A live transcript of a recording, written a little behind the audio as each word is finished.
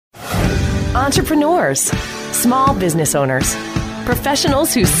entrepreneurs, small business owners,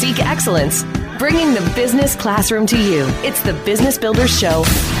 professionals who seek excellence, bringing the business classroom to you. It's the Business Builders Show.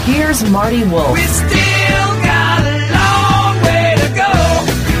 Here's Marty Wolf. We still got a long way to go.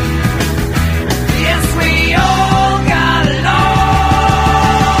 Yes, we all got a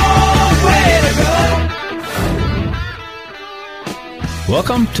long way to go.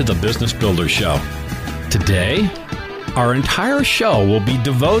 Welcome to the Business Builders Show. Today, our entire show will be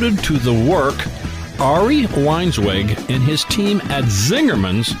devoted to the work Ari Weinzweig and his team at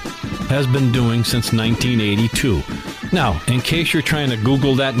Zingerman's has been doing since 1982. Now, in case you're trying to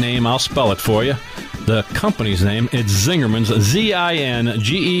Google that name, I'll spell it for you. The company's name, it's Zingerman's, Zingermans,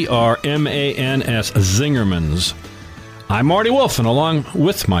 Zingerman's. I'm Marty Wolf, and along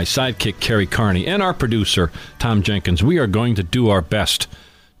with my sidekick, Kerry Carney, and our producer, Tom Jenkins, we are going to do our best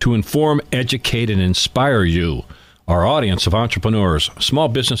to inform, educate, and inspire you, our audience of entrepreneurs, small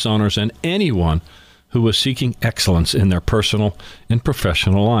business owners, and anyone who is seeking excellence in their personal and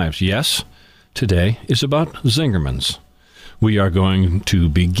professional lives. Yes, today is about Zingerman's. We are going to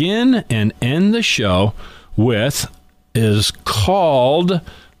begin and end the show with is called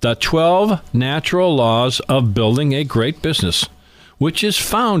The 12 Natural Laws of Building a Great Business, which is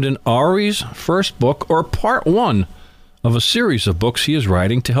found in Ari's first book, or part one of a series of books he is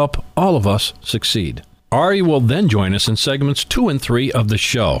writing to help all of us succeed. Ari will then join us in segments 2 and 3 of the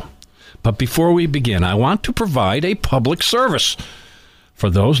show. But before we begin, I want to provide a public service for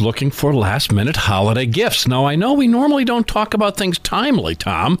those looking for last-minute holiday gifts. Now, I know we normally don't talk about things timely,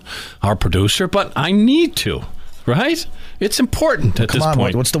 Tom, our producer, but I need to, right? It's important at this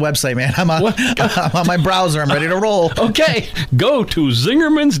point. What's the website, man? I'm on my browser. I'm ready to roll. Okay, go to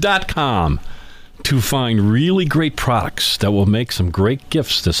Zingermans.com to find really great products that will make some great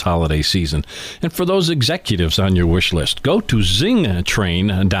gifts this holiday season. And for those executives on your wish list, go to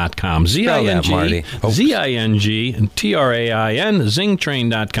zingtrain.com. Z-I-N-G-T-R-A-I-N,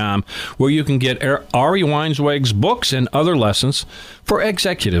 zingtrain.com, where you can get Ari Weinzweig's books and other lessons for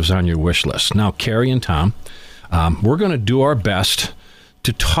executives on your wish list. Now, Kerry and Tom, we're going to do our best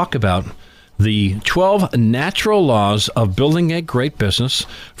to talk about the 12 natural laws of building a great business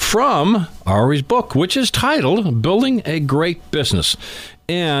from Ari's book, which is titled Building a Great Business.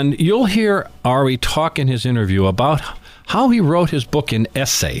 And you'll hear Ari talk in his interview about how he wrote his book in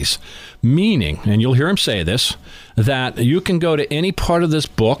essays, meaning, and you'll hear him say this, that you can go to any part of this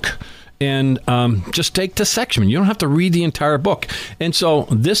book and just take the section. You don't have to read the entire book. And so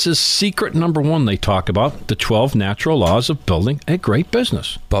this is secret number one they talk about, the 12 natural laws of building a great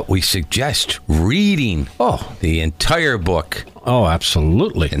business. But we suggest reading the entire book. Oh,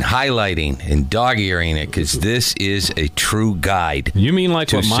 absolutely. And highlighting and dog-earing it, because this is a true guide. You mean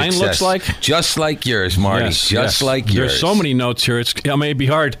like what mine looks like? Just like yours, Marty. Just like yours. There's so many notes here. It may be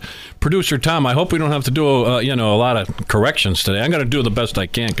hard. Producer Tom, I hope we don't have to do a lot of corrections today. I'm going to do the best I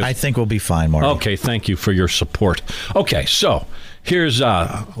can. I think we'll be fine, Marty. Okay, thank you for your support. Okay, so here's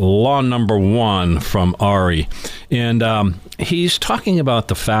law number one from Ari. And he's talking about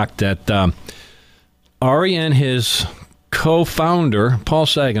the fact that Ari and his co-founder, Paul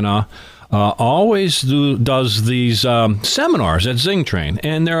Saginaw, always does these seminars at Zingtrain.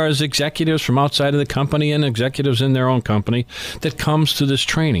 And there is executives from outside of the company and executives in their own company that comes to this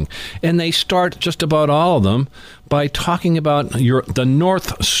training. And they start just about all of them by talking about the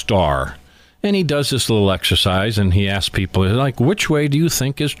North Star. And he does this little exercise, and he asks people, like, which way do you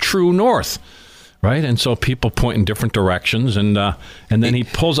think is true north? Right? And so people point in different directions, and then he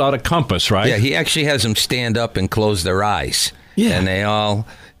pulls out a compass, right? Yeah, he actually has them stand up and close their eyes. Yeah. And they all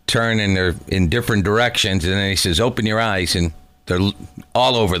turn in different directions, and then he says, open your eyes, and they're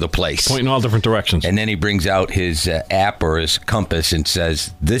all over the place. Pointing all different directions. And then he brings out his app or his compass and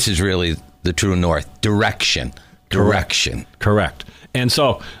says, this is really the true north. Direction. Correct. And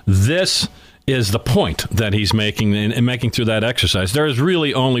so this is the point that he's making and making through that exercise. There is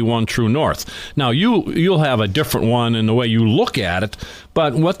really only one true north. Now, you'll have a different one in the way you look at it,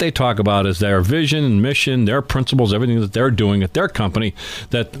 but what they talk about is their vision and mission, their principles, everything that they're doing at their company,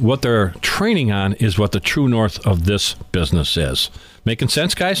 that what they're training on is what the true north of this business is. Making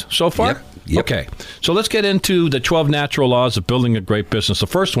sense, guys, so far? Yep. Okay, so let's get into the 12 natural laws of building a great business. The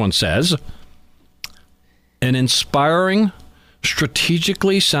first one says, an inspiring,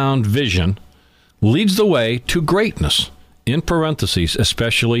 strategically sound vision leads the way to greatness, in parentheses,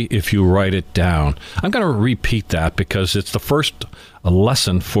 especially if you write it down. I'm going to repeat that because it's the first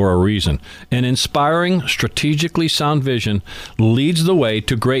lesson for a reason. An inspiring, strategically sound vision leads the way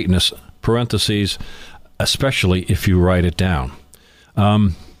to greatness, parentheses, especially if you write it down.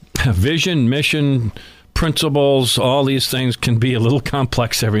 Vision, mission, principles, all these things can be a little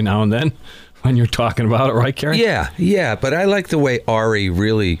complex every now and then when you're talking about it, right, Kerry? Yeah, but I like the way Ari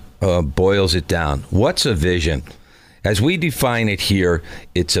really boils it down. What's a vision? As we define it here,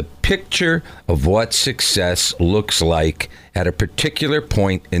 it's a picture of what success looks like at a particular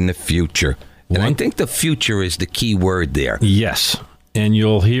point in the future. And I think the future is the key word there. Yes. And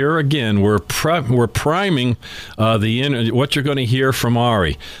you'll hear again, we're priming what you're going to hear from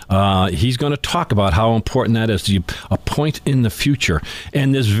Ari. He's going to talk about how important that is to a point in the future.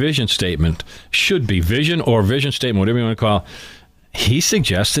 And this vision statement should be vision or vision statement, whatever you want to call it. He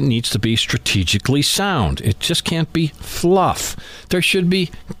suggests it needs to be strategically sound. It just can't be fluff. There should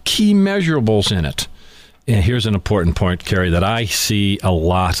be key measurables in it. And here's an important point, Kerry, that I see a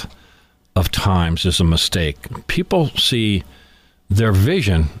lot of times is a mistake. People see their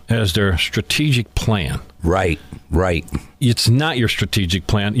vision as their strategic plan. Right. It's not your strategic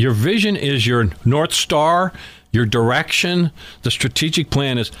plan. Your vision is your North Star, your direction. The strategic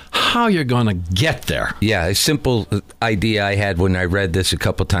plan is how you're going to get there. Yeah, a simple idea I had when I read this a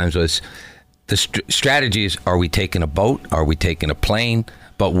couple times was the strategy is, are we taking a boat? Are we taking a plane?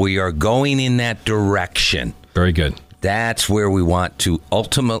 But we are going in that direction. Very good. That's where we want to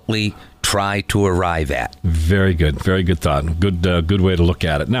ultimately try to arrive at. Very good thought. Good way to look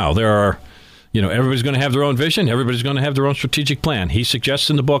at it. Now, there are, everybody's going to have their own vision. Everybody's going to have their own strategic plan. He suggests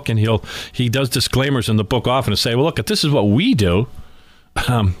in the book, and he does disclaimers in the book often to say, well, look, if this is what we do,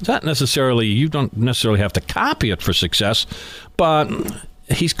 not necessarily, you don't necessarily have to copy it for success, but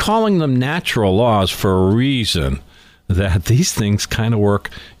he's calling them natural laws for a reason, that these things kind of work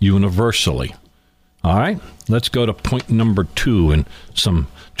universally. All right, let's go to point number 2 in some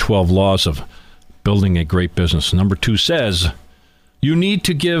 12 laws of building a great business. Number 2 says, you need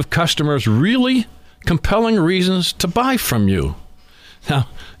to give customers really compelling reasons to buy from you. Now,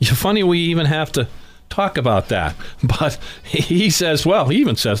 it's funny we even have to talk about that, but he says, he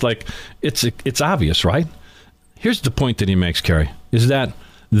even says, it's obvious, right? Here's the point that he makes, Kerry, is that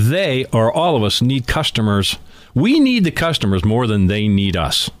they, or all of us, need customers. We need the customers more than they need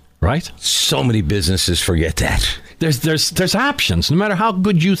us. Right? So many businesses forget that. There's options. No matter how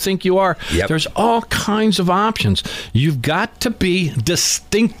good you think you are, There's all kinds of options. You've got to be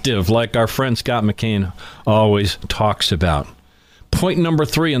distinctive, like our friend Scott McCain always talks about. Point number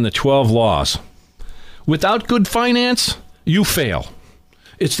 3 in the 12 laws. Without good finance, you fail.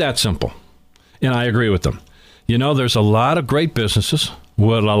 It's that simple. And I agree with them. There's a lot of great businesses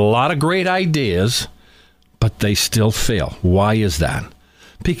with a lot of great ideas, but they still fail. Why is that?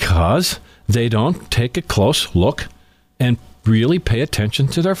 Because they don't take a close look and really pay attention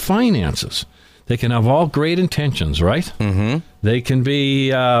to their finances. They can have all great intentions, right? Mm-hmm. They can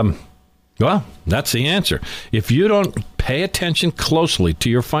be, that's the answer. If you don't pay attention closely to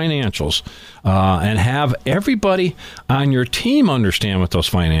your financials and have everybody on your team understand what those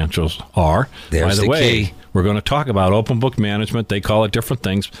financials are, there's by the way, key. We're going to talk about open book management. They call it different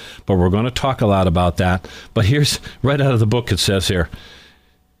things, but we're going to talk a lot about that. But here's, right out of the book, it says here,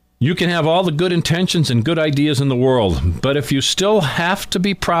 you can have all the good intentions and good ideas in the world, but if you still have to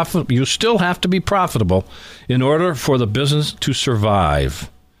be profitable in order for the business to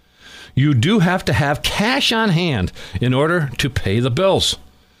survive. You do have to have cash on hand in order to pay the bills.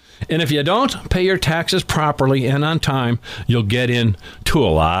 And if you don't pay your taxes properly and on time, you'll get into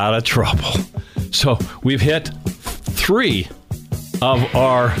a lot of trouble. So we've hit 3 of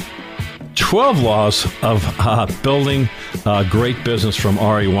our 12 laws of building a great business from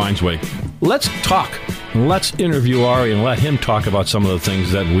Ari Weinzweig. Let's talk. Let's interview Ari and let him talk about some of the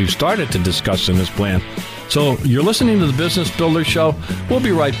things that we've started to discuss in this plan. So you're listening to the Business Builder Show. We'll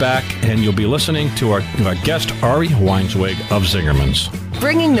be right back, and you'll be listening to our guest, Ari Weinzweig of Zingerman's.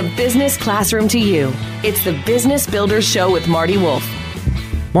 Bringing the business classroom to you. It's the Business Builder Show with Marty Wolf.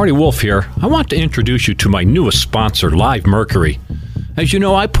 Marty Wolf here. I want to introduce you to my newest sponsor, Live Mercury. As you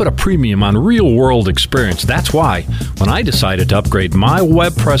know, I put a premium on real-world experience. That's why, when I decided to upgrade my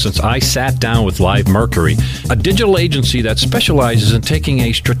web presence, I sat down with Live Mercury, a digital agency that specializes in taking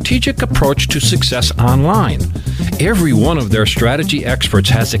a strategic approach to success online. Every one of their strategy experts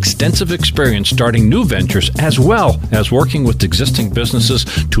has extensive experience starting new ventures as well as working with existing businesses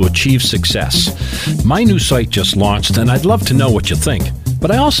to achieve success. My new site just launched, and I'd love to know what you think.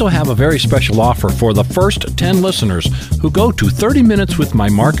 But I also have a very special offer for the first 10 listeners who go to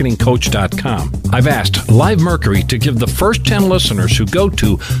 30minuteswithmymarketingcoach.com. I've asked Live Mercury to give the first 10 listeners who go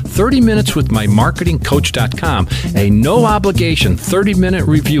to 30minuteswithmymarketingcoach.com a no-obligation 30-minute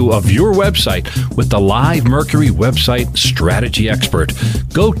review of your website with the Live Mercury website strategy expert.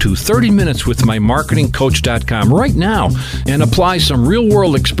 Go to 30minuteswithmymarketingcoach.com right now and apply some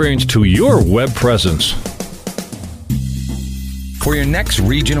real-world experience to your web presence. For your next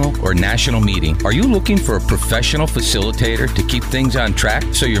regional or national meeting, are you looking for a professional facilitator to keep things on track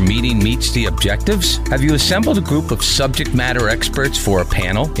so your meeting meets the objectives? Have you assembled a group of subject matter experts for a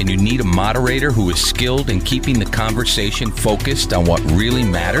panel and you need a moderator who is skilled in keeping the conversation focused on what really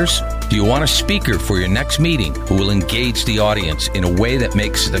matters? Do you want a speaker for your next meeting who will engage the audience in a way that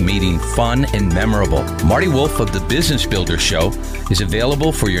makes the meeting fun and memorable? Marty Wolf of the Business Builder Show is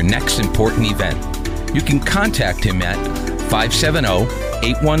available for your next important event. You can contact him at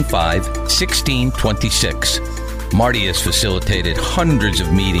 570-815-1626. Marty has facilitated hundreds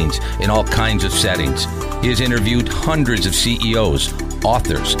of meetings in all kinds of settings. He has interviewed hundreds of CEOs,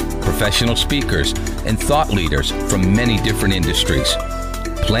 authors, professional speakers, and thought leaders from many different industries.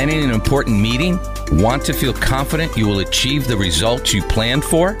 Planning an important meeting? Want to feel confident you will achieve the results you planned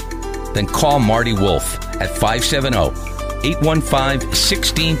for? Then call Marty Wolf at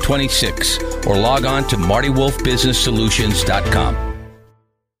 570-815-1626 or log on to martywolfbusinesssolutions.com.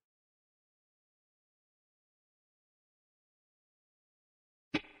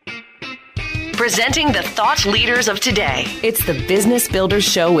 Presenting the thought leaders of today. It's the Business Builders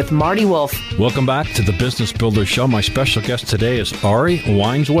Show with Marty Wolf. Welcome back to the Business Builder Show. My special guest today is Ari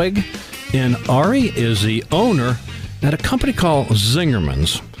Weinzweig. And Ari is the owner at a company called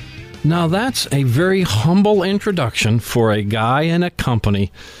Zingerman's. Now, that's a very humble introduction for a guy and a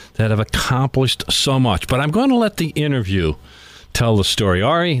company that have accomplished so much. But I'm going to let the interview tell the story.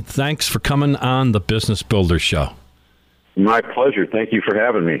 Ari, thanks for coming on the Business Builder Show. My pleasure. Thank you for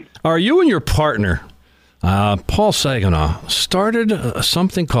having me. Are you and your partner, Paul Saginaw, started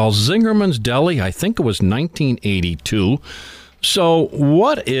something called Zingerman's Deli? I think it was 1982. So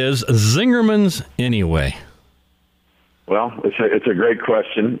what is Zingerman's anyway? Well, it's a great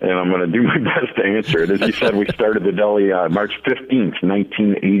question, and I'm going to do my best to answer it. As you said, we started the deli March 15th,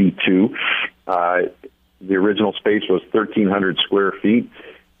 1982. The original space was 1,300 square feet.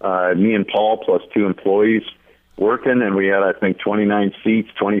 Me and Paul plus 2 employees working, and we had, I think, 29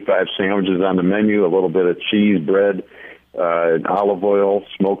 seats, 25 sandwiches on the menu, a little bit of cheese, bread, olive oil,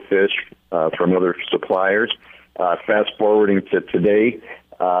 smoked fish from other suppliers. Fast forwarding to today,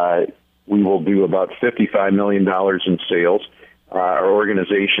 we will do about $55 million in sales. Our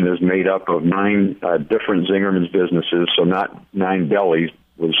organization is made up of 9 different Zingerman's businesses, so not 9 delis.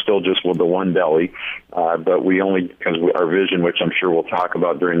 We're still just with the one deli, but we only, because our vision, which I'm sure we'll talk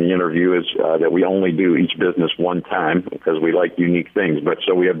about during the interview, is that we only do each business one time because we like unique things. But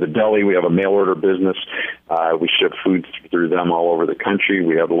so we have the deli, we have a mail order business, we ship food through them all over the country.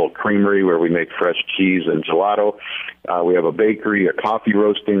 We have a little creamery where we make fresh cheese and gelato. We have a bakery, a coffee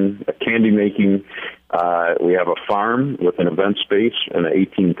roasting, a candy making. We have a farm with an event space and an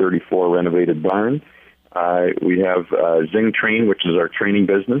 1834 renovated barn. We have Zing Train, which is our training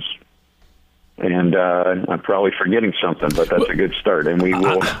business. And I'm probably forgetting something, but that's a good start. And we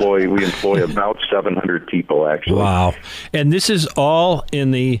employ about 700 people, actually. Wow. And this is all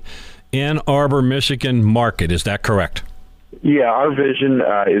in the Ann Arbor, Michigan market. Is that correct? Yeah, our vision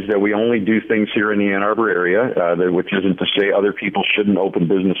is that we only do things here in the Ann Arbor area, which isn't to say other people shouldn't open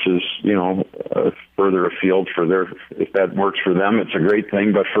businesses, further afield if that works for them, it's a great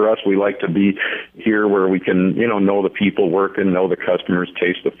thing. But for us, we like to be here where we can, know the people working, know the customers,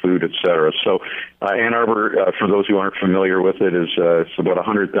 taste the food, et cetera. So Ann Arbor, for those who aren't familiar with it, is it's about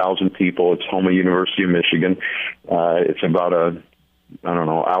 100,000 people. It's home of University of Michigan. It's about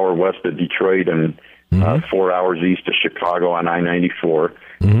hour west of Detroit and 4 hours east of Chicago on I-94.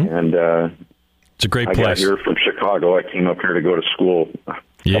 And it's a great place. I got here from Chicago. I came up here to go to school a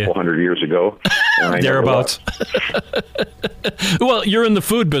couple hundred years ago. Thereabouts. Well, you're in the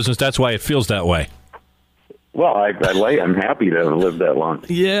food business. That's why it feels that way. Well, I'm happy to have lived that long.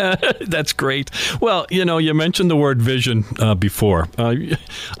 Yeah, that's great. Well, you mentioned the word vision before.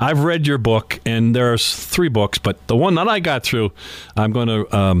 I've read your book, and there's 3 books, but the one that I got through, I'm going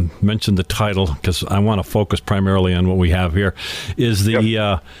to mention the title because I want to focus primarily on what we have here, is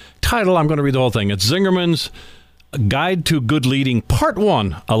the title. I'm going to read the whole thing. It's Zingerman's Guide to Good Leading, Part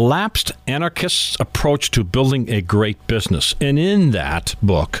 1, A Lapsed Anarchist's Approach to Building a Great Business. And in that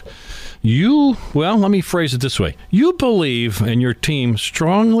book, let me phrase it this way. You believe, and your team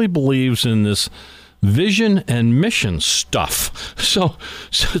strongly believes in this vision and mission stuff. So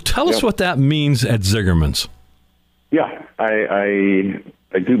tell us what that means at Zingerman's. Yeah, I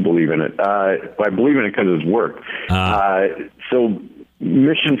do believe in it. I believe in it because it's worked. So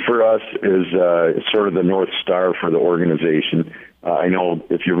mission for us is sort of the North Star for the organization. I know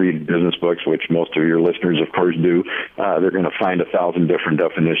if you read business books, which most of your listeners, of course, do, they're going to find 1,000 different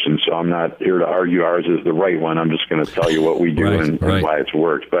definitions. So I'm not here to argue ours is the right one. I'm just going to tell you what we do and why it's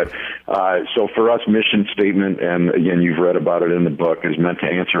worked. But so for us, mission statement, and again, you've read about it in the book, is meant to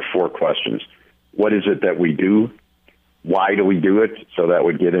answer 4 questions. What is it that we do? Why do we do it? So that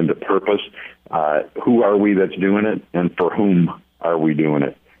would get into purpose. Who are we that's doing it? And for whom are we doing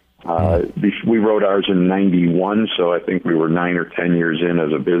it? We wrote ours in 91, so I think we were 9 or 10 years in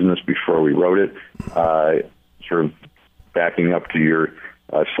as a business before we wrote it. Sort of backing up to your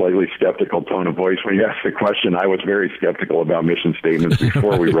slightly skeptical tone of voice when you asked the question, I was very skeptical about mission statements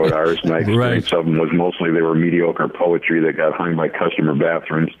before we wrote ours. My experience of them was mostly they were mediocre poetry that got hung by customer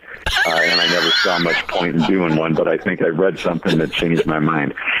bathrooms, and I never saw much point in doing one, but I think I read something that changed my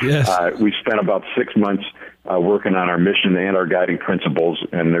mind. Yes. We spent about 6 months working on our mission and our guiding principles,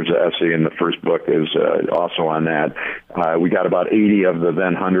 and there's an essay in the first book is also on that. We got about 80 of the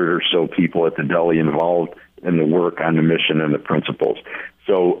then 100 or so people at the deli involved in the work on the mission and the principles.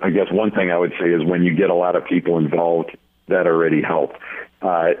 So I guess one thing I would say is when you get a lot of people involved, that already helped.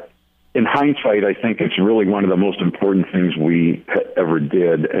 In hindsight, I think it's really one of the most important things we ever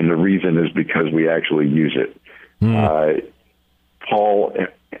did, and the reason is because we actually use it. Paul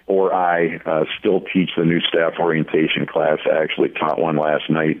or I still teach the new staff orientation class. I actually taught one last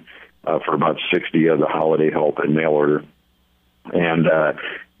night for about 60 of the holiday help and mail order. And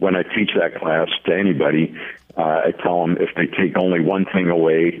when I teach that class to anybody, I tell them if they take only one thing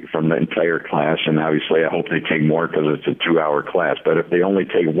away from the entire class, and obviously I hope they take more because it's a 2-hour class, but if they only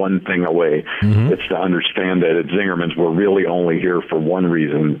take one thing away, it's to understand that at Zingerman's we're really only here for one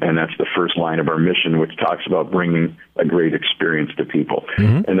reason, and that's the first line of our mission, which talks about bringing a great experience to people,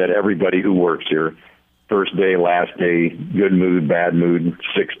 and that everybody who works here, first day, last day, good mood, bad mood,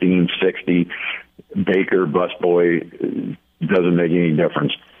 16, 60, baker, busboy, doesn't make any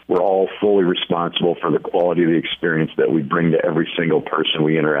difference. We're all fully responsible for the quality of the experience that we bring to every single person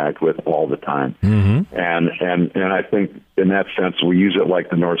we interact with all the time. And I think in that sense, we use it like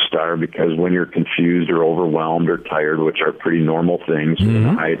the North Star because when you're confused or overwhelmed or tired, which are pretty normal things in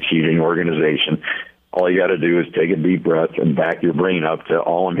a high-achieving organization, all you got to do is take a deep breath and back your brain up to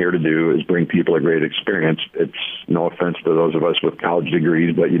all I'm here to do is bring people a great experience. It's no offense to those of us with college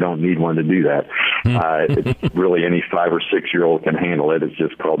degrees, but you don't need one to do that. It's really any 5 or 6-year-old can handle it. It's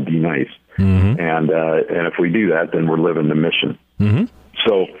just called be nice. And if we do that, then we're living the mission.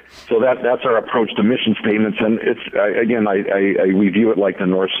 So that's our approach to mission statements, and it's we view it like the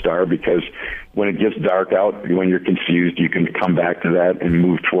North Star because when it gets dark out, when you're confused, you can come back to that and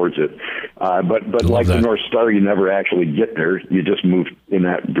move towards it. But like the North Star, you never actually get there; you just move in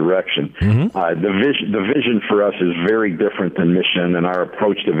that direction. The vision for us is very different than mission, and our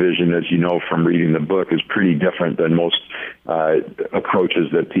approach to vision, as you know from reading the book, is pretty different than most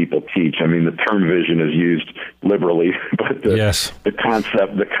approaches that people teach. I mean, the term vision is used liberally, but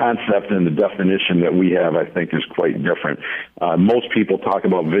the concept and the definition that we have, I think, is quite different. Most people talk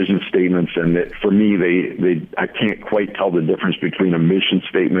about vision statements, and for me, I can't quite tell the difference between a mission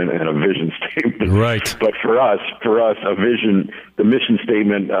statement and a vision statement. Right. But for us, a vision, the mission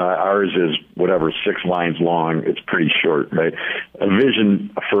statement, ours is whatever, 6 lines long. It's pretty short, right? A vision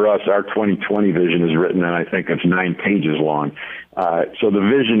for us, our 2020 vision is written, and I think it's 9 pages long. So the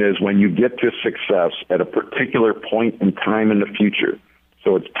vision is when you get to success at a particular point in time in the future.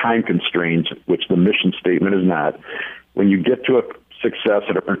 So it's time constrained, which the mission statement is not. When you get to a success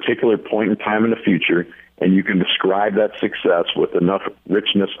at a particular point in time in the future, and you can describe that success with enough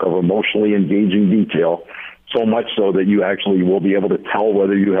richness of emotionally engaging detail, so much so that you actually will be able to tell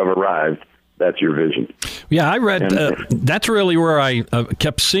whether you have arrived, that's your vision. Yeah, I read, that's really where I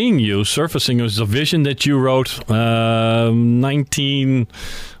kept seeing you surfacing. It was a vision that you wrote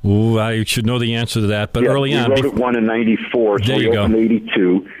I should know the answer to that, but early on. We wrote one in 94, there so we opened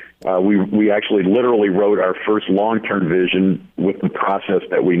 82. We actually literally wrote our first long-term vision with the process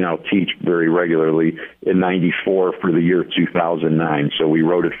that we now teach very regularly in 94 for the year 2009. So we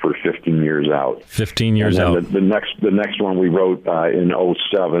wrote it for 15 years out. 15 years out. The next one we wrote in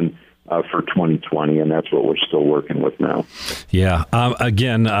 07 for 2020, and that's what we're still working with now. Yeah.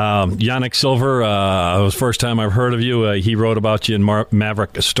 Again, Yannick Silver, it was the first time I've heard of you. He wrote about you in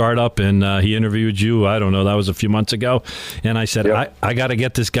Maverick Startup, and he interviewed you, I don't know, that was a few months ago. And I said, I got to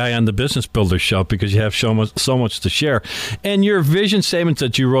get this guy on the Business Builder Show because you have so much to share. And your vision statements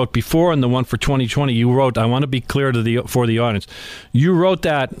that you wrote before and the one for 2020, you wrote, I want to be clear for the audience, you wrote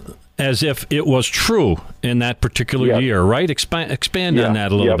that as if it was true in that particular year, right? Expand on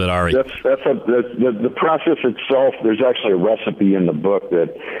that a little bit, Ari. The process itself. There's actually a recipe in the book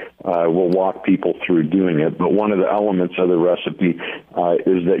that will walk people through doing it. But one of the elements of the recipe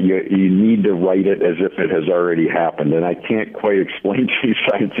is that you need to write it as if it has already happened. And I can't quite explain to you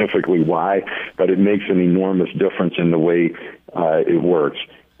scientifically why, but it makes an enormous difference in the way it works.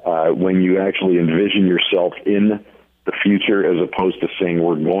 When you actually envision yourself in the future as opposed to saying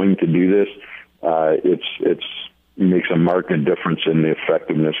we're going to do this, it makes a marked difference in the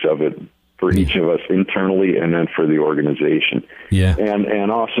effectiveness of it for each of us internally and then for the organization. Yeah.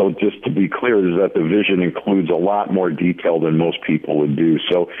 And also, just to be clear, is that the vision includes a lot more detail than most people would do.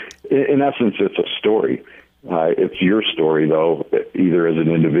 So in essence, it's a story. It's your story, though, either as an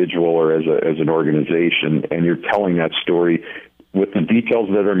individual or as an organization, and you're telling that story with the details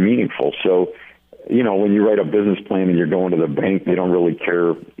that are meaningful. So, when you write a business plan and you're going to the bank, they don't really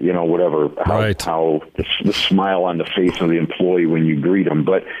care, how the smile on the face of the employee when you greet them.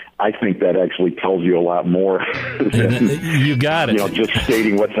 But I think that actually tells you a lot more than, you got it. Just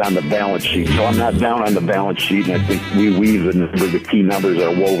stating what's on the balance sheet. So I'm not down on the balance sheet, and I think we weave the key numbers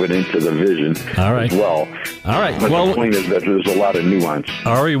are woven into the vision as well. All right. But the point is that there's a lot of nuance.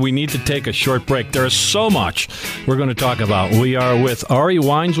 Ari, we need to take a short break. There is so much we're going to talk about. We are with Ari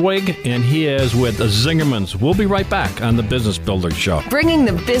Weinzweig, and he is with Zingerman's. We'll be right back on the Business Builders Show. Bringing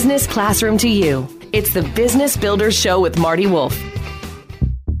the business classroom to you. It's the Business Builders Show with Marty Wolf.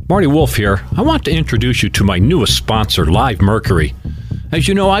 Marty Wolf here. I want to introduce you to my newest sponsor, Live Mercury. As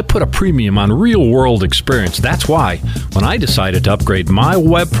you know, I put a premium on real-world experience. That's why, when I decided to upgrade my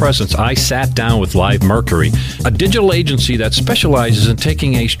web presence, I sat down with Live Mercury, a digital agency that specializes in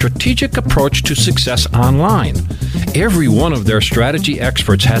taking a strategic approach to success online. Every one of their strategy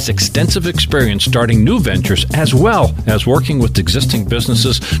experts has extensive experience starting new ventures as well as working with existing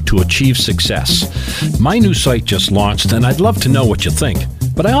businesses to achieve success. My new site just launched, and I'd love to know what you think.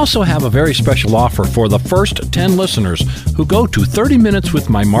 But I also have a very special offer for the first 10 listeners who go to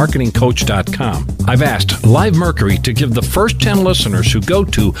 30minuteswithmymarketingcoach.com. I've asked Live Mercury to give the first 10 listeners who go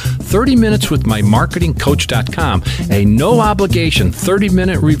to 30minuteswithmymarketingcoach.com a no-obligation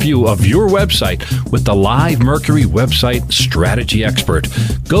 30-minute review of your website with the Live Mercury website strategy expert.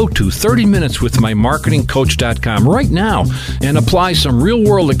 Go to 30minuteswithmymarketingcoach.com right now and apply some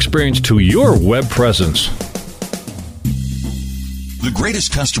real-world experience to your web presence. The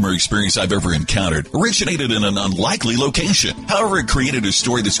greatest customer experience I've ever encountered originated in an unlikely location. However, it created a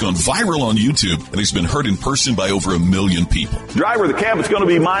story that's gone viral on YouTube and has been heard in person by over 1 million people. Driver of the cab that's going to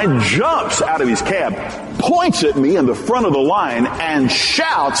be mine jumps out of his cab, points at me in the front of the line, and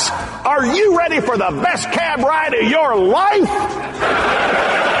shouts, "Are you ready for the best cab ride of your life?"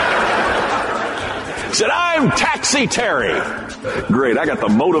 Said, "I'm Taxi Terry." Great, I got the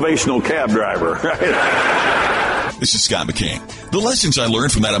motivational cab driver. This is Scott McCain. The lessons I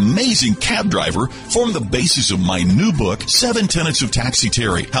learned from that amazing cab driver form the basis of my new book, 7 Tenets of Taxi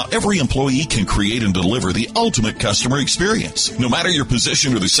Terry, How Every Employee Can Create and Deliver the Ultimate Customer Experience. No matter your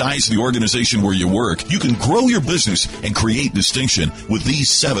position or the size of the organization where you work, you can grow your business and create distinction with these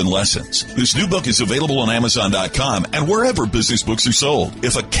 7 lessons. This new book is available on Amazon.com and wherever business books are sold.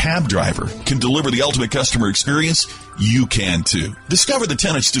 If a cab driver can deliver the ultimate customer experience, you can too. Discover the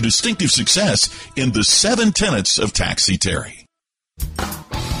tenets to distinctive success in the 7 Tenets of Taxi Terry.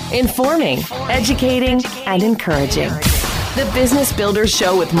 Informing, educating, and encouraging. The Business Builders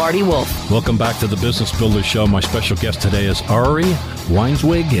Show with Marty Wolf. Welcome back to the Business Builders Show. My special guest today is Ari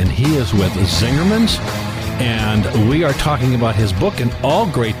Weinzweig, and he is with Zingerman's. And we are talking about his book and all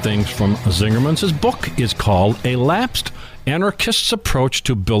great things from Zingerman's. His book is called A Lapsed Anarchist's Approach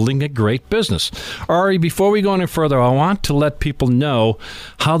to Building a Great Business. Ari, before we go any further, I want to let people know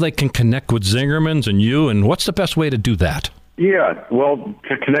how they can connect with Zingerman's and you, and what's the best way to do that? Yeah, well,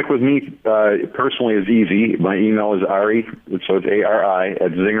 to connect with me personally is easy. My email is Ari, so it's ARI,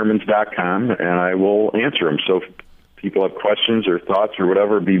 at Zingermans.com, and I will answer them. So if people have questions or thoughts or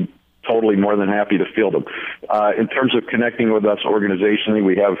whatever, be totally more than happy to field them. In terms of connecting with us organizationally,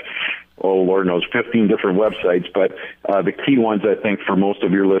 we have, Lord knows, 15 different websites, but the key ones, I think, for most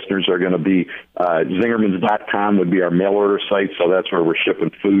of your listeners are going to be Zingermans.com would be our mail order site, so that's where we're shipping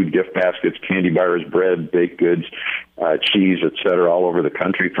food, gift baskets, candy bars, bread, baked goods, cheese, et cetera, all over the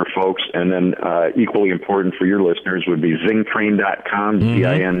country for folks. And then equally important for your listeners would be Zingtrain.com,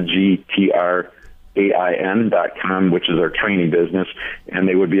 Zingtrain.com, which is our training business, and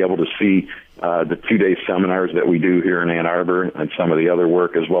they would be able to see the 2-day seminars that we do here in Ann Arbor and some of the other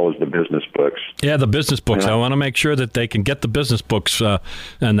work, as well as the business books. Yeah, the business books. I want to make sure that they can get the business books on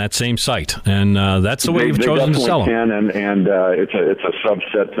that same site, and that's the way you've chosen to sell them. They and it's a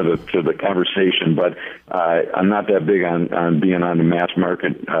subset to the conversation, but I'm not that big on being on the mass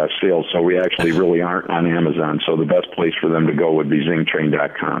market sales, so we actually really aren't on Amazon. So the best place for them to go would be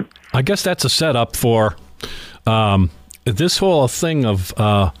zingtrain.com. I guess that's a setup for this whole thing of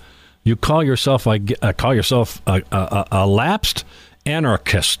you call yourself a lapsed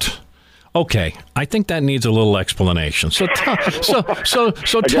anarchist. Okay, I think that needs a little explanation. So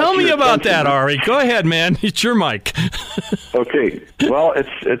tell me about that, Ari. Go ahead, man. It's your mic. Okay. Well,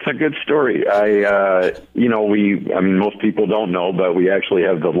 it's a good story. Most people don't know, but we actually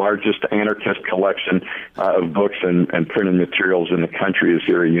have the largest anarchist collection of books and printed materials in the country is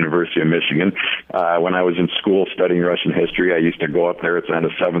here at University of Michigan. When I was in school studying Russian history, I used to go up there. It's on the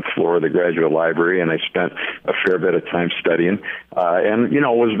 7th floor of the graduate library, and I spent a fair bit of time studying, and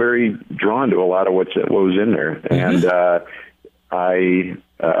was very drawn to a lot of what was in there. And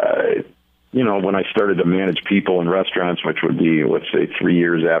when I started to manage people in restaurants, which would be, let's say, 3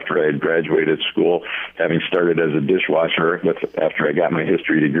 years after I had graduated school, having started as a dishwasher, after I got my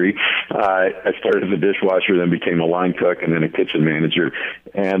history degree, I started as a dishwasher, then became a line cook, and then a kitchen manager.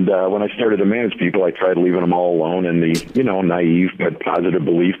 And when I started to manage people, I tried leaving them all alone in the, naive but positive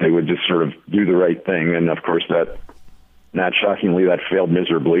belief they would just sort of do the right thing. And, of course, not shockingly, that failed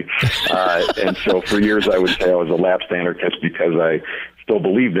miserably. And so for years I would say I was a lapsed anarchist because I still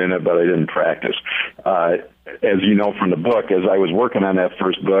believed in it, but I didn't practice. As you know from the book, as I was working on that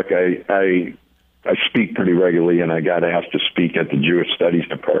first book, I speak pretty regularly, and I got asked to speak at the Jewish Studies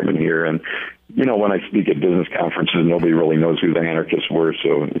Department here. And, when I speak at business conferences, nobody really knows who the anarchists were,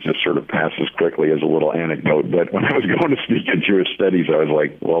 so it just sort of passes quickly as a little anecdote. But when I was going to speak at Jewish Studies, I was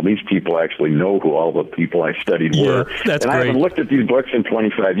like, well, these people actually know who all the people I studied were. That's and great. I haven't looked at these books in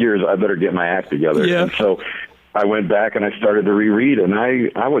 25 years. I better get my act together. Yeah. And so I went back and I started to reread, and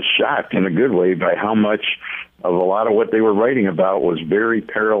I was shocked in a good way by how much of a lot of what they were writing about was very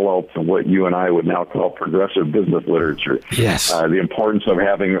parallel to what you and I would now call progressive business literature. Yes. The importance of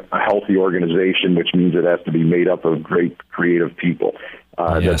having a healthy organization, which means it has to be made up of great creative people.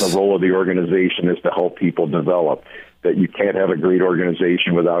 That the role of the organization is to help people develop, that you can't have a great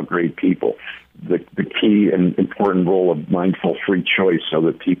organization without great people. The key and important role of mindful free choice, so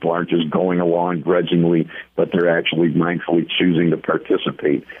that people aren't just going along grudgingly, but they're actually mindfully choosing to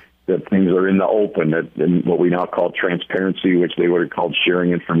participate. That things are in the open, that in what we now call transparency, which they would have called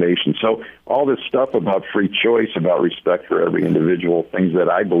sharing information. So all this stuff about free choice, about respect for every individual, things that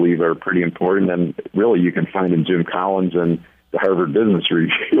I believe are pretty important, and really you can find in Jim Collins and the Harvard Business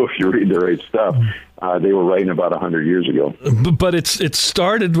Review if you read the right stuff. They were writing about 100 years ago. But it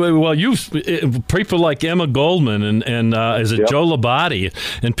started, people like Emma Goldman and Joe Labate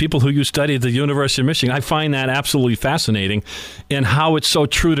and people who you studied at the University of Michigan. I find that absolutely fascinating, and how it's so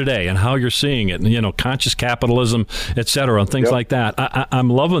true today and how you're seeing it, conscious capitalism, et cetera, and things like that. I'm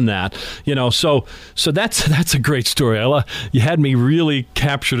loving that, so that's a great story. You had me really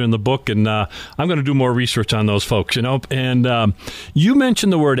captured in the book, and I'm going to do more research on those folks, and you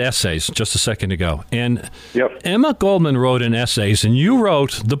mentioned the word essays just a second ago. And Emma Goldman wrote in essays, and you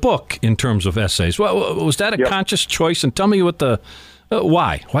wrote the book in terms of essays. Well, was that a conscious choice? And tell me what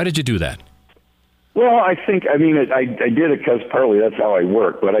why? Why did you do that? Well, I did it because partly that's how I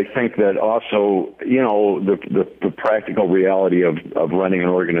work, but I think that also, the practical reality of running an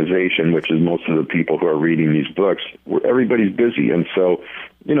organization, which is most of the people who are reading these books, everybody's busy. And so,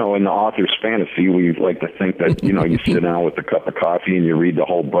 in the author's fantasy, we like to think that, you sit down with a cup of coffee and you read the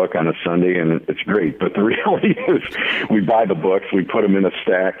whole book on a Sunday, and it's great. But the reality is we buy the books, we put them in a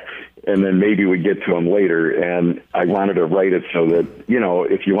stack, and then maybe we get to them later. And I wanted to write it so that,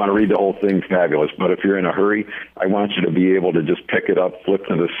 if you want to read the whole thing, fabulous. But if you're in a hurry, I want you to be able to just pick it up, flip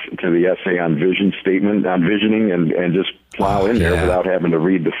to the essay on visioning, and just plow in there without having to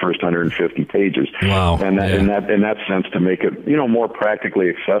read the first 150 pages. Wow. And in that sense, to make it, more practically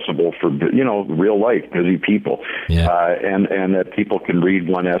accessible for, real life, busy people. Yeah. And that people can read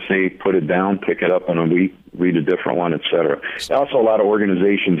one essay, put it down, pick it up in a week, read a different one, et cetera. Also, a lot of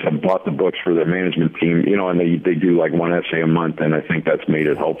organizations have bought the books for their management team, and they do like one essay a month, and I think that's made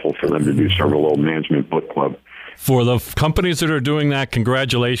it helpful for them to do several little management book club. For the companies that are doing that,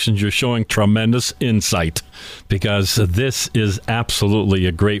 congratulations. You're showing tremendous insight because this is absolutely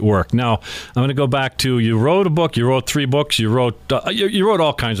a great work. Now, I'm going to go back to you wrote a book, you wrote 3 books, you wrote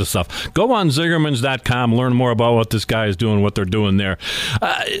all kinds of stuff. Go on Zingermans.com, learn more about what this guy is doing, what they're doing there.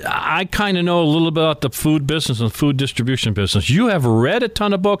 I kind of know a little bit about the food business and food distribution business. You have read a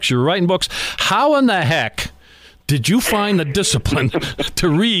ton of books, you're writing books. How in the heck did you find the discipline to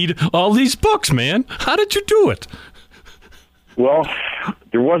read all these books, man? How did you do it? Well,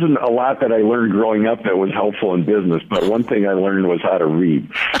 there wasn't a lot that I learned growing up that was helpful in business, but one thing I learned was how to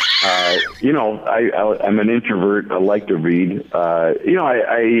read. I'm an introvert. I like to read.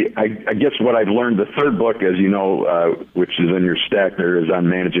 I guess what I've learned, the third book, as you know, which is in your stack there, is on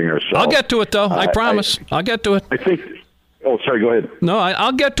managing ourselves. I'll get to it, though. I promise. I'll get to it. I think... Oh, sorry, go ahead. No,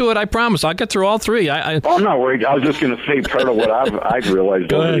 I'll get to it. I promise. I'll get through all 3. I'm not worried. I was just going to say part of what I've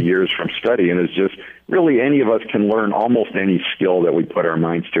realized over the years from studying is just really any of us can learn almost any skill that we put our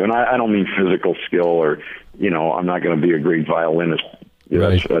minds to. And I don't mean physical skill or, I'm not going to be a great violinist.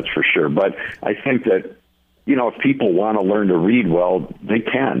 Right. That's for sure. But I think that, if people want to learn to read well, they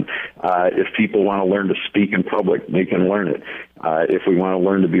can. If people want to learn to speak in public, they can learn it. If we want to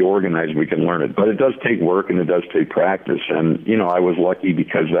learn to be organized, we can learn it. But it does take work and it does take practice. And, I was lucky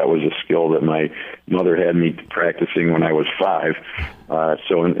because that was a skill that my mother had me practicing when I was 5.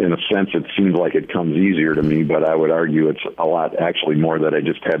 So in a sense, it seems like it comes easier to me, but I would argue it's a lot, actually more that I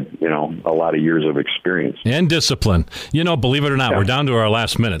just had, a lot of years of experience. And discipline. Believe it or not, We're down to our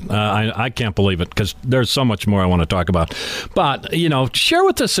last minute. I can't believe it because there's so much more I want to talk about. But, share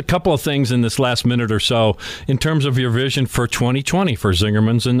with us a couple of things in this last minute or so in terms of your vision for 2020 for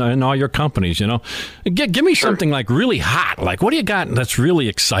Zingerman's and all your companies, Give me something like really hot. Like, what do you got that's really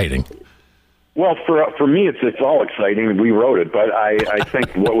exciting? Well, for me, it's all exciting. We wrote it, but I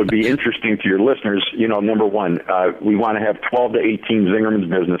think what would be interesting to your listeners, number one, we want to have 12 to 18 Zingerman's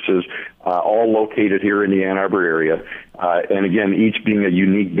businesses, all located here in the Ann Arbor area, and again, each being a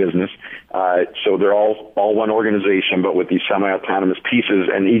unique business. So they're all one organization, but with these semi-autonomous pieces.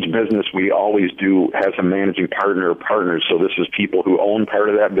 And each business we always do has a managing partner or partners. So this is people who own part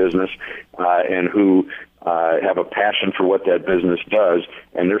of that business and who have a passion for what that business does,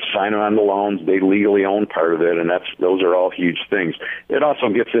 and they're signing on the loans. They legally own part of it, and those are all huge things. It also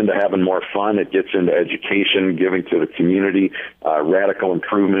gets into having more fun. It gets into education, giving to the community, radical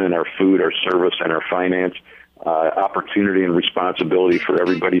improvement in our food, our service, and our finance. Opportunity and responsibility for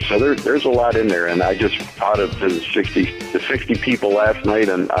everybody. So there's a lot in there, and I just thought of the 60 people last night,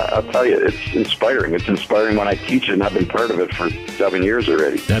 and I'll tell you, it's inspiring. It's inspiring when I teach it, and I've been part of it for 7 years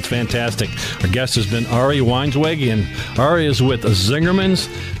already. That's fantastic. Our guest has been Ari Weinzweig, and Ari is with Zingerman's.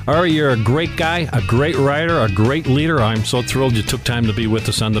 Ari, you're a great guy, a great writer, a great leader. I'm so thrilled you took time to be with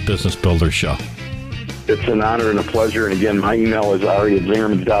us on the Business Builders Show. It's an honor and a pleasure. And again, my email is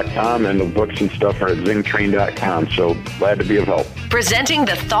ari@zingermans.com, and the books and stuff are at zingtrain.com. So glad to be of help. Presenting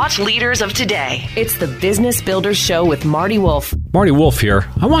the thought leaders of today. It's the Business Builders Show with Marty Wolf. Marty Wolf here.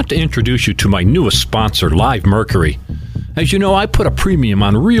 I want to introduce you to my newest sponsor, Live Mercury. As you know, I put a premium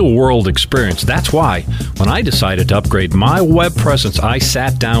on real-world experience. That's why, when I decided to upgrade my web presence, I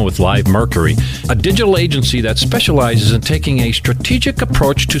sat down with Live Mercury, a digital agency that specializes in taking a strategic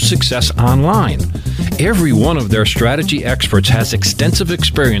approach to success online. Every one of their strategy experts has extensive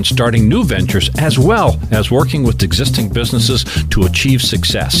experience starting new ventures as well as working with existing businesses to achieve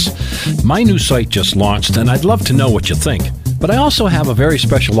success. My new site just launched, and I'd love to know what you think. But I also have a very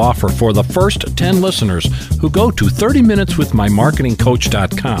special offer for the first 10 listeners who go to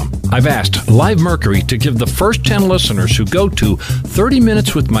 30minuteswithmymarketingcoach.com. I've asked Live Mercury to give the first 10 listeners who go to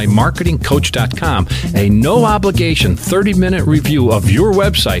 30minuteswithmymarketingcoach.com a no-obligation 30-minute review of your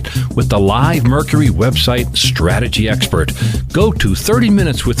website with the Live Mercury website strategy expert. Go to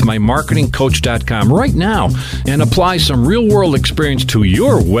 30minuteswithmymarketingcoach.com right now and apply some real-world experience to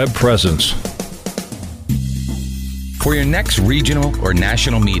your web presence. For your next regional or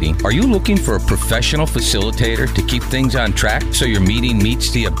national meeting, are you looking for a professional facilitator to keep things on track so your meeting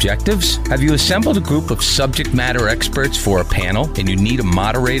meets the objectives? Have you assembled a group of subject matter experts for a panel and you need a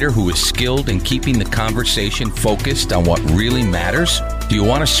moderator who is skilled in keeping the conversation focused on what really matters? Do you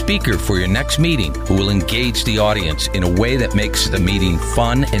want a speaker for your next meeting who will engage the audience in a way that makes the meeting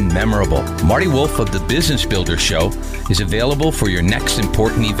fun and memorable? Marty Wolf of the Business Builders Show is available for your next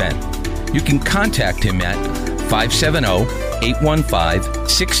important event. You can contact him at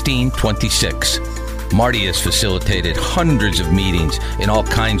 570-815-1626. Marty has facilitated hundreds of meetings in all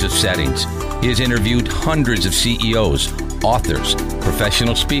kinds of settings. He has interviewed hundreds of CEOs, authors,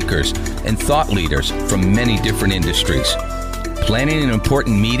 professional speakers, and thought leaders from many different industries. Planning an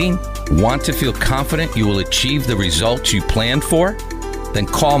important meeting? Want to feel confident you will achieve the results you planned for? Then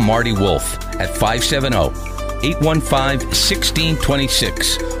call Marty Wolf at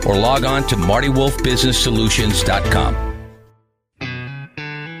 570-815-1626 or log on to martywolfbusinesssolutions.com.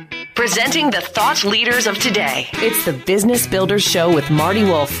 Presenting the thought leaders of today. It's the Business Builders Show with Marty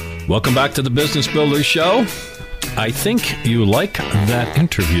Wolf. Welcome back to the Business Builders Show. I think you like that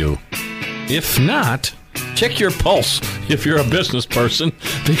interview. If not, check your pulse if you're a business person,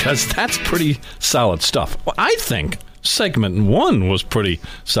 because that's pretty solid stuff. Well, I think segment 1 was pretty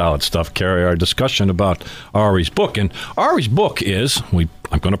solid stuff, Carrie, our discussion about Ari's book. And Ari's book is,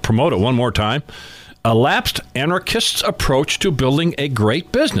 I'm going to promote it one more time, A Lapsed Anarchist's Approach to Building a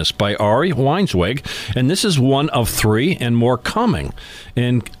Great Business by Ari Weinzweig. And this is one of 3 and more coming.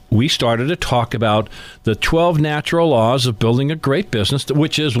 And we started to talk about the 12 natural laws of building a great business,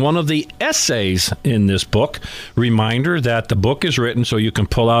 which is one of the essays in this book. Reminder that the book is written so you can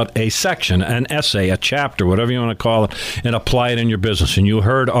pull out a section, an essay, a chapter, whatever you want to call it, and apply it in your business. And you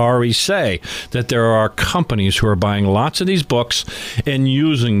heard Ari say that there are companies who are buying lots of these books and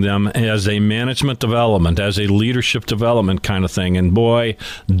using them as a management development, as a leadership development kind of thing. And boy,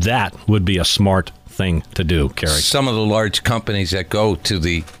 that would be a smart thing to do, Kerry. Some of the large companies that go to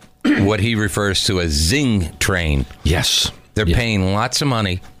the what he refers to as Zing train. Yes. They're paying lots of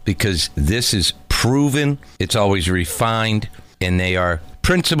money because this is proven, it's always refined, and they are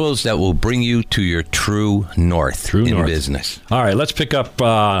principles that will bring you to your true north in business. All right, let's pick up.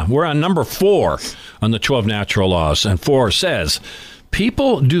 We're on number 4 on the 12 natural laws. And 4 says,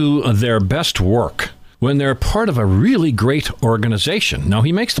 people do their best work when they're part of a really great organization. Now,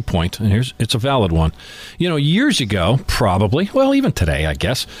 he makes the point, and it's a valid one. You know, years ago, probably, well, even today, I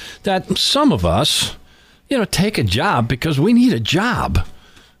guess, that some of us, take a job because we need a job.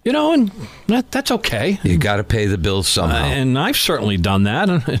 And that's okay. You got to pay the bills somehow. And I've certainly done that.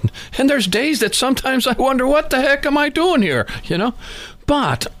 And there's days that sometimes I wonder, what the heck am I doing here?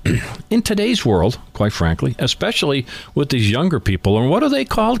 But in today's world, quite frankly, especially with these younger people, and what are they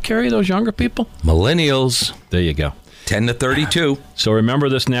called, Kerry, those younger people? Millennials. There you go. 10 to 32. So remember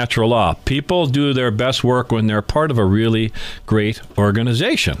this natural law. People do their best work when they're part of a really great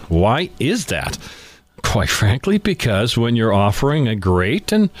organization. Why is that? Quite frankly, because when you're offering a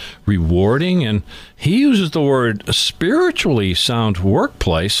great and rewarding, and he uses the word spiritually sound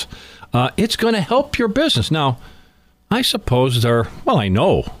workplace, it's going to help your business. Now, I suppose I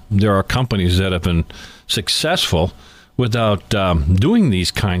know there are companies that have been successful without doing these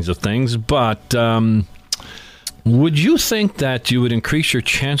kinds of things, but would you think that you would increase your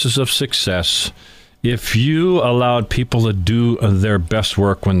chances of success if you allowed people to do their best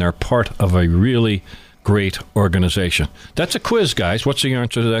work when they're part of a really great organization? That's a quiz, guys. What's the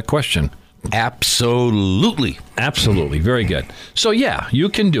answer to that question? Absolutely. Absolutely. Very good. So, yeah, you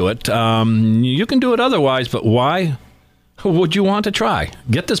can do it. You can do it otherwise, but why would you want to try?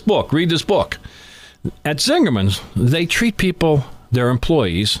 Get this book. Read this book. At Zingerman's, they treat people, their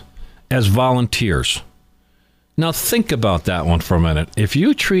employees, as volunteers. Now, think about that one for a minute. If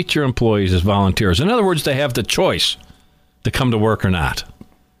you treat your employees as volunteers, in other words, they have the choice to come to work or not.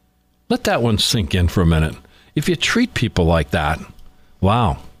 Let that one sink in for a minute. If you treat people like that,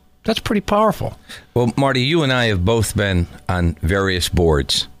 wow, that's pretty powerful. Well, Marty, you and I have both been on various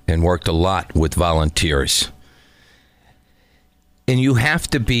boards and worked a lot with volunteers. And you have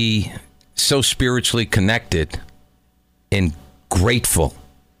to be so spiritually connected and grateful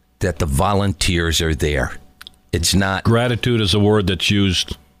that the volunteers are there. It's not... Gratitude is a word that's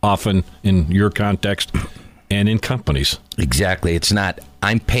used often in your context and in companies. Exactly. It's not,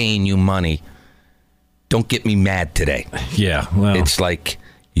 I'm paying you money. Don't get me mad today. Yeah. Well, it's like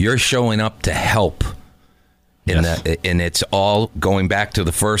you're showing up to help. Yes. And it's all going back to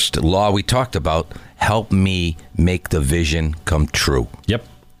the first law we talked about. Help me make the vision come true. Yep.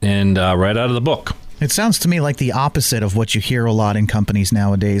 And right out of the book. It sounds to me like the opposite of what you hear a lot in companies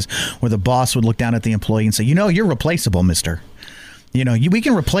nowadays, where the boss would look down at the employee and say, you're replaceable, mister. We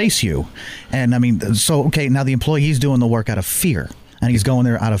can replace you. And I mean, so, okay, now the employee's doing the work out of fear, and he's going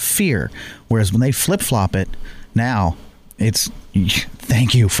there out of fear. Whereas when they flip-flop it, now it's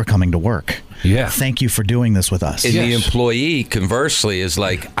thank you for coming to work. Yeah. Thank you for doing this with us. And the employee, conversely, is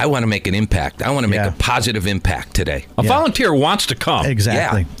like, I want to make an impact. I want to make a positive impact today. A volunteer wants to come.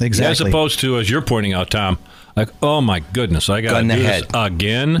 Exactly. Yeah. Exactly. As opposed to, as you're pointing out, Tom, like, oh my goodness, I got to do this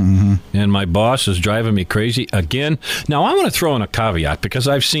again, and my boss is driving me crazy again. Now, I want to throw in a caveat, because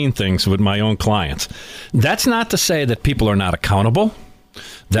I've seen things with my own clients. That's not to say that people are not accountable.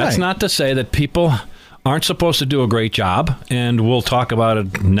 That's not to say that people aren't supposed to do a great job, and we'll talk about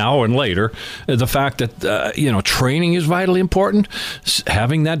it now and later. The fact that, training is vitally important,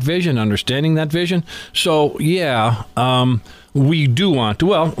 having that vision, understanding that vision. So, we do want to.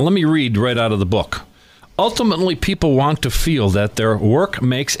 Well, let me read right out of the book. Ultimately, people want to feel that their work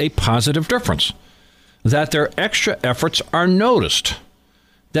makes a positive difference, that their extra efforts are noticed,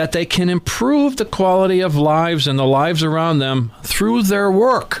 that they can improve the quality of lives and the lives around them through their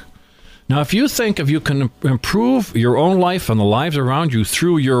work. Now, if you think you can improve your own life and the lives around you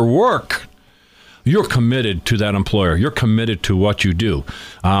through your work, you're committed to that employer. You're committed to what you do.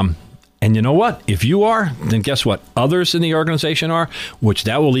 And you know what? If you are, then guess what? Others in the organization are, which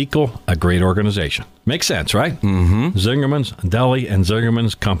that will equal a great organization. Makes sense, right? Mm-hmm. Zingerman's Deli and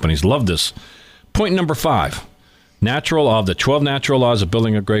Zingerman's Companies. Love this. Point number 5. The 12 natural laws of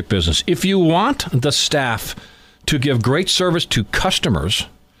building a great business. If you want the staff to give great service to customers,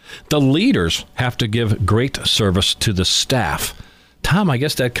 the leaders have to give great service to the staff. Tom, I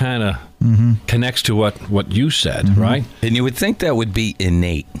guess that kind of connects to what you said, right? And you would think that would be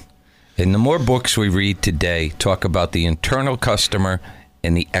innate. And the more books we read today talk about the internal customer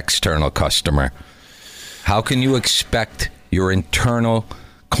and the external customer. How can you expect your internal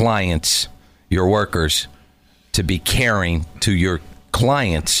clients, your workers, to be caring to your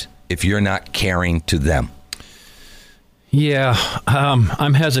clients if you're not caring to them? Yeah,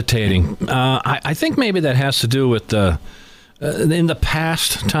 I'm hesitating. I think maybe that has to do with in the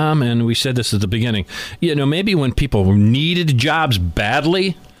past, Tom, and we said this at the beginning, maybe when people needed jobs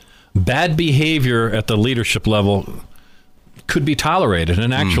badly, bad behavior at the leadership level could be tolerated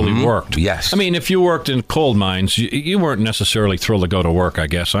and actually worked. Yes. I mean, if you worked in coal mines, you weren't necessarily thrilled to go to work, I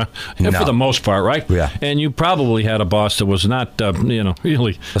guess, huh? No. For the most part, right? Yeah. And you probably had a boss that was not,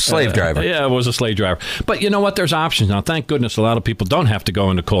 really... A slave driver. Yeah, it was a slave driver. But you know what? There's options now. Thank goodness a lot of people don't have to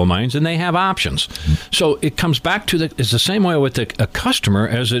go into coal mines, and they have options. So it comes back to it's the same way with a customer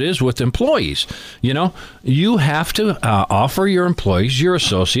as it is with employees. You have to offer your employees, your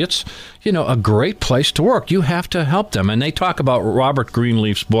associates, a great place to work. You have to help them. And they talk about Robert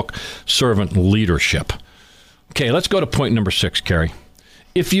Greenleaf's book, Servant Leadership. Okay, let's go to point number 6, Carrie.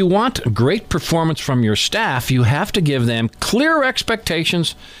 If you want great performance from your staff, you have to give them clear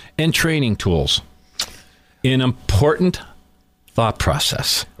expectations and training tools. An important thought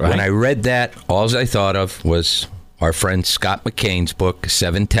process. Right? When I read that, all I thought of was our friend Scott McCain's book,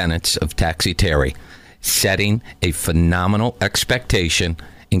 7 Tenets of Taxi Terry, setting a phenomenal expectation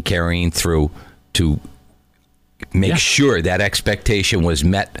and carrying through to make sure that expectation was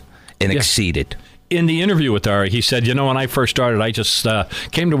met and exceeded. In the interview with Ari, he said, when I first started, I just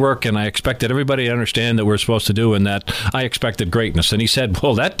came to work and I expected everybody to understand that we're supposed to do and that I expected greatness. And he said,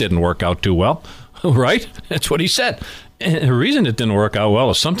 well, that didn't work out too well, right? That's what he said. And the reason it didn't work out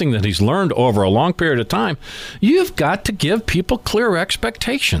well is something that he's learned over a long period of time. You've got to give people clear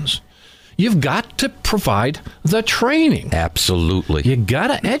expectations. You've got to provide the training. Absolutely. You got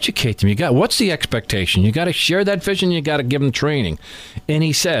to educate them. What's the expectation? You got to share that vision. You got to give them training. And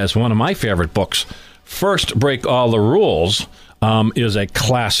he says, one of my favorite books, First Break All the Rules, is a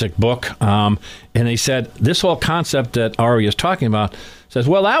classic book. And he said, this whole concept that Ari is talking about says,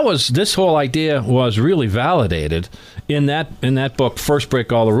 well, this whole idea was really validated in that book, First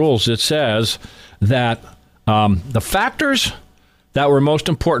Break All the Rules. It says that the factors that were most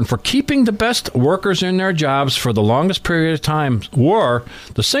important for keeping the best workers in their jobs for the longest period of time were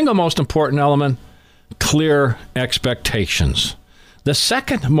the single most important element, clear expectations. The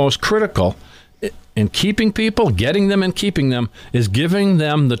second most critical in keeping people, getting them and keeping them, is giving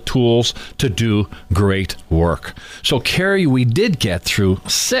them the tools to do great work. So, Carrie, we did get through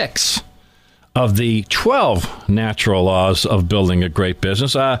 6 of the 12 natural laws of building a great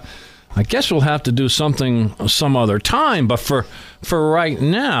business. I guess we'll have to do something some other time, but for right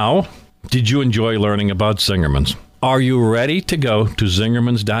now, did you enjoy learning about Zingerman's? Are you ready to go to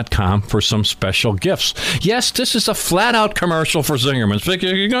Zingermans.com for some special gifts? Yes, this is a flat-out commercial for Zingerman's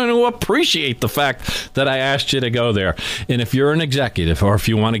because you're going to appreciate the fact that I asked you to go there. And if you're an executive or if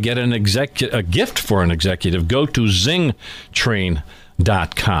you want to get a gift for an executive, go to ZingTrain.com.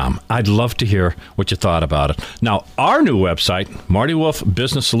 I'd love to hear what you thought about it. Now, our new website,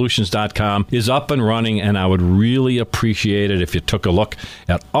 MartyWolfBusinessSolutions.com, is up and running, and I would really appreciate it if you took a look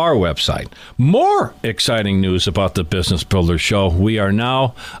at our website. More exciting news about the Business Builder Show. We are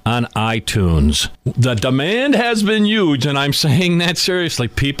now on iTunes. The demand has been huge, and I'm saying that seriously.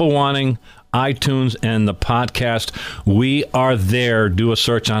 People wanting iTunes and the podcast. We are there. Do a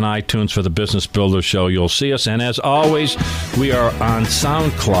search on iTunes for the Business Builder Show. You'll see us. And as always, we are on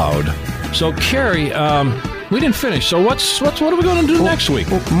SoundCloud. So, Carrie, We didn't finish. So what are we going to do next week?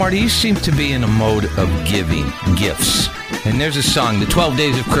 Well, Marty, you seem to be in a mode of giving gifts. And there's a song, The 12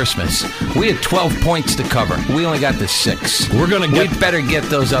 Days of Christmas. We had 12 points to cover. We only got the 6. We'd better get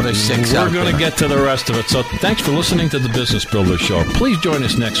those other 6 out. We're going to get to the rest of it. So thanks for listening to the Business Builder Show. Please join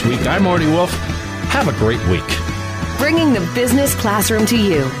us next week. I'm Marty Wolf. Have a great week. Bringing the business classroom to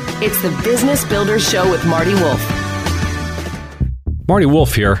you. It's the Business Builder Show with Marty Wolf. Marty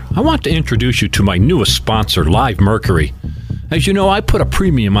Wolf here. I want to introduce you to my newest sponsor, Live Mercury. As you know, I put a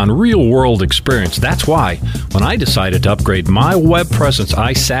premium on real-world experience. That's why, when I decided to upgrade my web presence,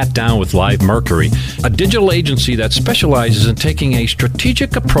 I sat down with Live Mercury, a digital agency that specializes in taking a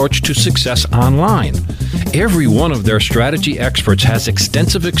strategic approach to success online. Every one of their strategy experts has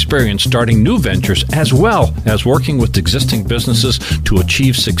extensive experience starting new ventures as well as working with existing businesses to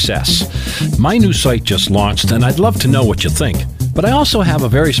achieve success. My new site just launched, and I'd love to know what you think. But I also have a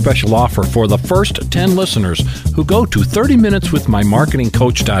very special offer for the first 10 listeners who go to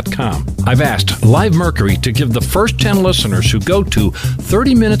 30minuteswithmymarketingcoach.com. I've asked Live Mercury to give the first 10 listeners who go to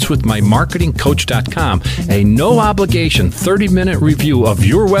 30minuteswithmymarketingcoach.com a no-obligation 30-minute review of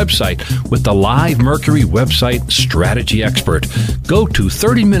your website with the Live Mercury website strategy expert. Go to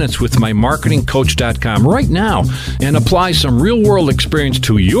 30minuteswithmymarketingcoach.com right now and apply some real-world experience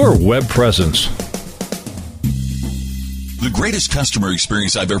to your web presence. The greatest customer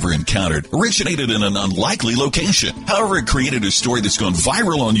experience I've ever encountered originated in an unlikely location. However, it created a story that's gone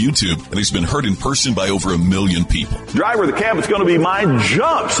viral on YouTube and has been heard in person by over 1 million people. Driver of the cab that's going to be mine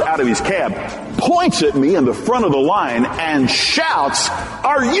jumps out of his cab, points at me in the front of the line, and shouts,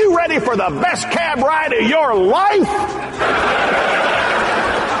 "Are you ready for the best cab ride of your life?"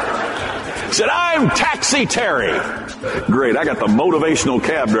 Said, "I'm Taxi Terry." Great, I got the motivational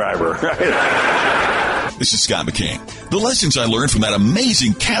cab driver. This is Scott McCain. The lessons I learned from that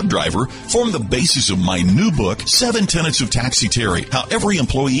amazing cab driver form the basis of my new book, 7 Tenets of Taxi Terry, How Every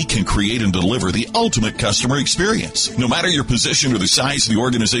Employee Can Create and Deliver the Ultimate Customer Experience. No matter your position or the size of the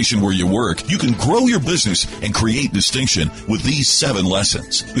organization where you work, you can grow your business and create distinction with these 7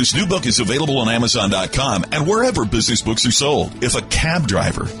 lessons. This new book is available on Amazon.com and wherever business books are sold. If a cab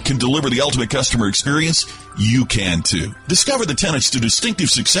driver can deliver the ultimate customer experience, you can too. Discover the tenets to distinctive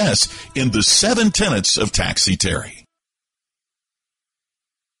success in the 7 Tenets of Taxi Terry.